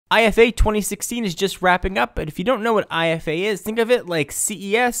IFA 2016 is just wrapping up, but if you don't know what IFA is, think of it like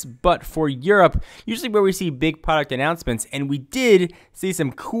CES, but for Europe, usually where we see big product announcements, and we did see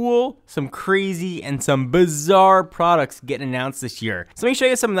some cool, some crazy, and some bizarre products get announced this year. So let me show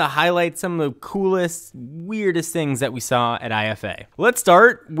you some of the highlights, some of the coolest, weirdest things that we saw at IFA. Let's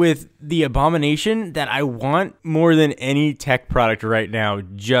start with the abomination that I want more than any tech product right now,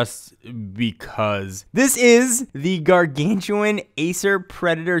 just because. This is the gargantuan Acer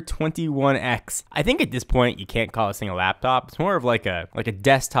Predator 21X. I think at this point you can't call this thing a laptop. It's more of like a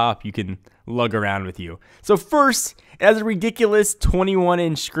desktop you can lug around with you. So first, it has a ridiculous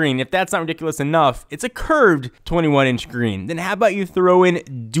 21-inch screen. If that's not ridiculous enough, it's a curved 21-inch screen. Then how about you throw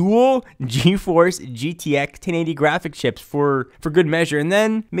in dual GeForce GTX 1080 graphic chips for good measure, and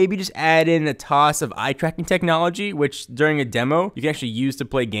then maybe just add in a toss of eye tracking technology, which during a demo you can actually use to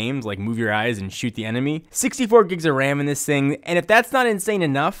play games like move your eyes and shoot the enemy. 64 gigs of RAM in this thing, and if that's not insane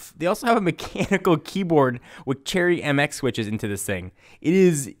enough, they also have a mechanical keyboard with Cherry MX switches into this thing. It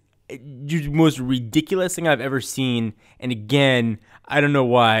is the most ridiculous thing I've ever seen, and again, I don't know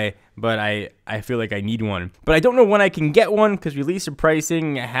why, but I feel like I need one. But I don't know when I can get one because release or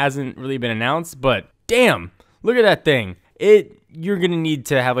pricing hasn't really been announced, but damn, look at that thing. You're gonna need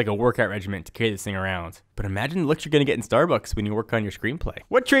to have like a workout regimen to carry this thing around. But imagine the looks you're gonna get in Starbucks when you work on your screenplay.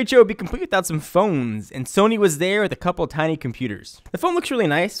 What trade show would be complete without some phones? And Sony was there with a couple of tiny computers. The phone looks really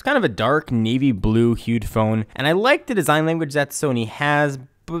nice. It's kind of a dark navy blue hued phone, and I like the design language that Sony has,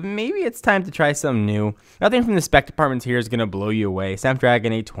 but maybe it's time to try something new. Nothing from the spec departments here is going to blow you away.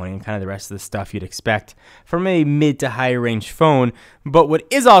 Snapdragon 820 and kind of the rest of the stuff you'd expect from a mid to high range phone. But what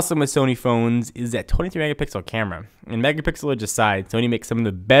is awesome with Sony phones is that 23 megapixel camera. And megapixelage aside, Sony makes some of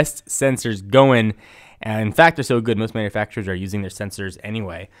the best sensors going. And in fact, they're so good, most manufacturers are using their sensors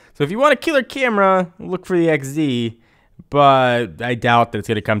anyway. So if you want a killer camera, look for the XZ. But I doubt that it's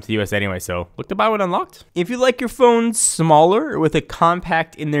going to come to the US anyway, so look to buy one unlocked. If you like your phone smaller with a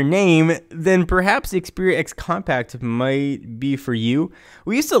compact in their name, then perhaps the Xperia X Compact might be for you.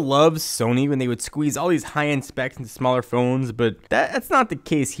 We used to love Sony when they would squeeze all these high-end specs into smaller phones, but that's not the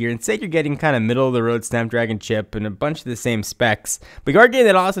case here. Instead, you're getting kind of middle-of-the-road Snapdragon chip and a bunch of the same specs, but you are getting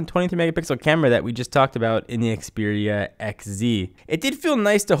that awesome 23-megapixel camera that we just talked about in the Xperia XZ. It did feel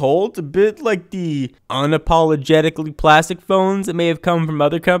nice to hold, a bit like the unapologetically plastic phones that may have come from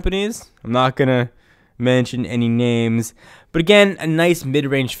other companies. I'm not gonna mention any names, but again, a nice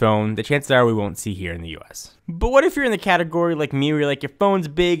mid-range phone that chances are we won't see here in the US. But what if you're in the category like me, where you're like your phone's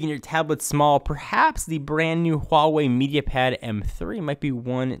big and your tablet's small? Perhaps the brand new Huawei MediaPad M3 might be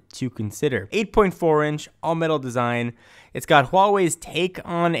one to consider. 8.4-inch, all-metal design. It's got Huawei's take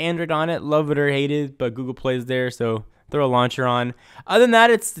on Android on it, love it or hate it, but Google Play's there, so throw a launcher on. Other than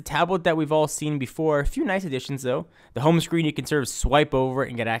that, it's the tablet that we've all seen before. A few nice additions though. The home screen, you can sort of swipe over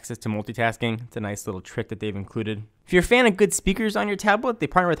and get access to multitasking. It's a nice little trick that they've included. If you're a fan of good speakers on your tablet, they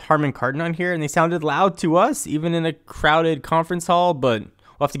partner with Harman Kardon on here, and they sounded loud to us, even in a crowded conference hall, but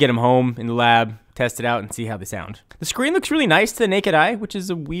we'll have to get them home in the lab, test it out, and see how they sound. The screen looks really nice to the naked eye, which is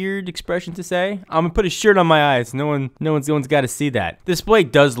a weird expression to say. I'm gonna put a shirt on my eyes. No one's got to see that. The display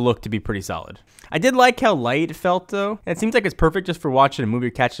does look to be pretty solid. I did like how light it felt though. It seems like it's perfect just for watching a movie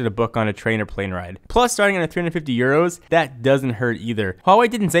or catching a book on a train or plane ride. Plus, starting at 350 euros, that doesn't hurt either. Huawei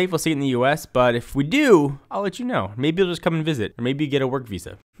didn't say if we'll see it in the US, but if we do, I'll let you know. Maybe you'll just come and visit, or maybe you get a work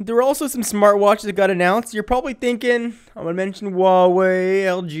visa. There were also some smartwatches that got announced. You're probably thinking, I'm gonna mention Huawei,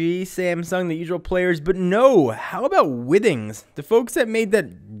 LG, Samsung, the usual players, but no, how about Withings? The folks that made that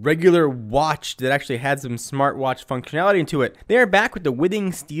regular watch that actually had some smartwatch functionality into it. They are back with the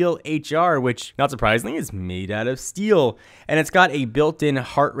Withings Steel HR, which, not surprisingly, is made out of steel. And it's got a built-in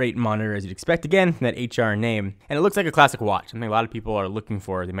heart rate monitor, as you'd expect, again, from that HR name. And it looks like a classic watch, something a lot of people are looking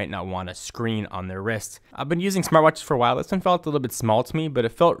for. They might not want a screen on their wrist. I've been using smartwatches for a while. This one felt a little bit small to me, but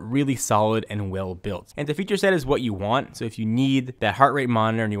it felt really solid and well built. And the feature set is what you want. So if you need that heart rate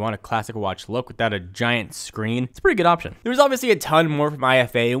monitor and you want a classic watch look without a giant screen, it's a pretty good option. There was obviously a ton more from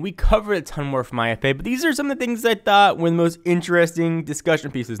IFA, and we covered a ton more from IFA, but these are some of the things I thought were the most interesting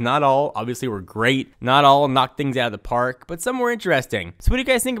discussion pieces. Not all, obviously, were great. Not all knocked things out of the park, but some were interesting. So what do you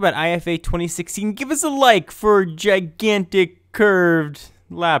guys think about IFA 2016? Give us a like for gigantic curved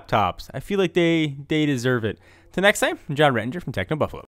laptops. I feel like they deserve it. Till next time, I'm John Rettinger from Techno Buffalo.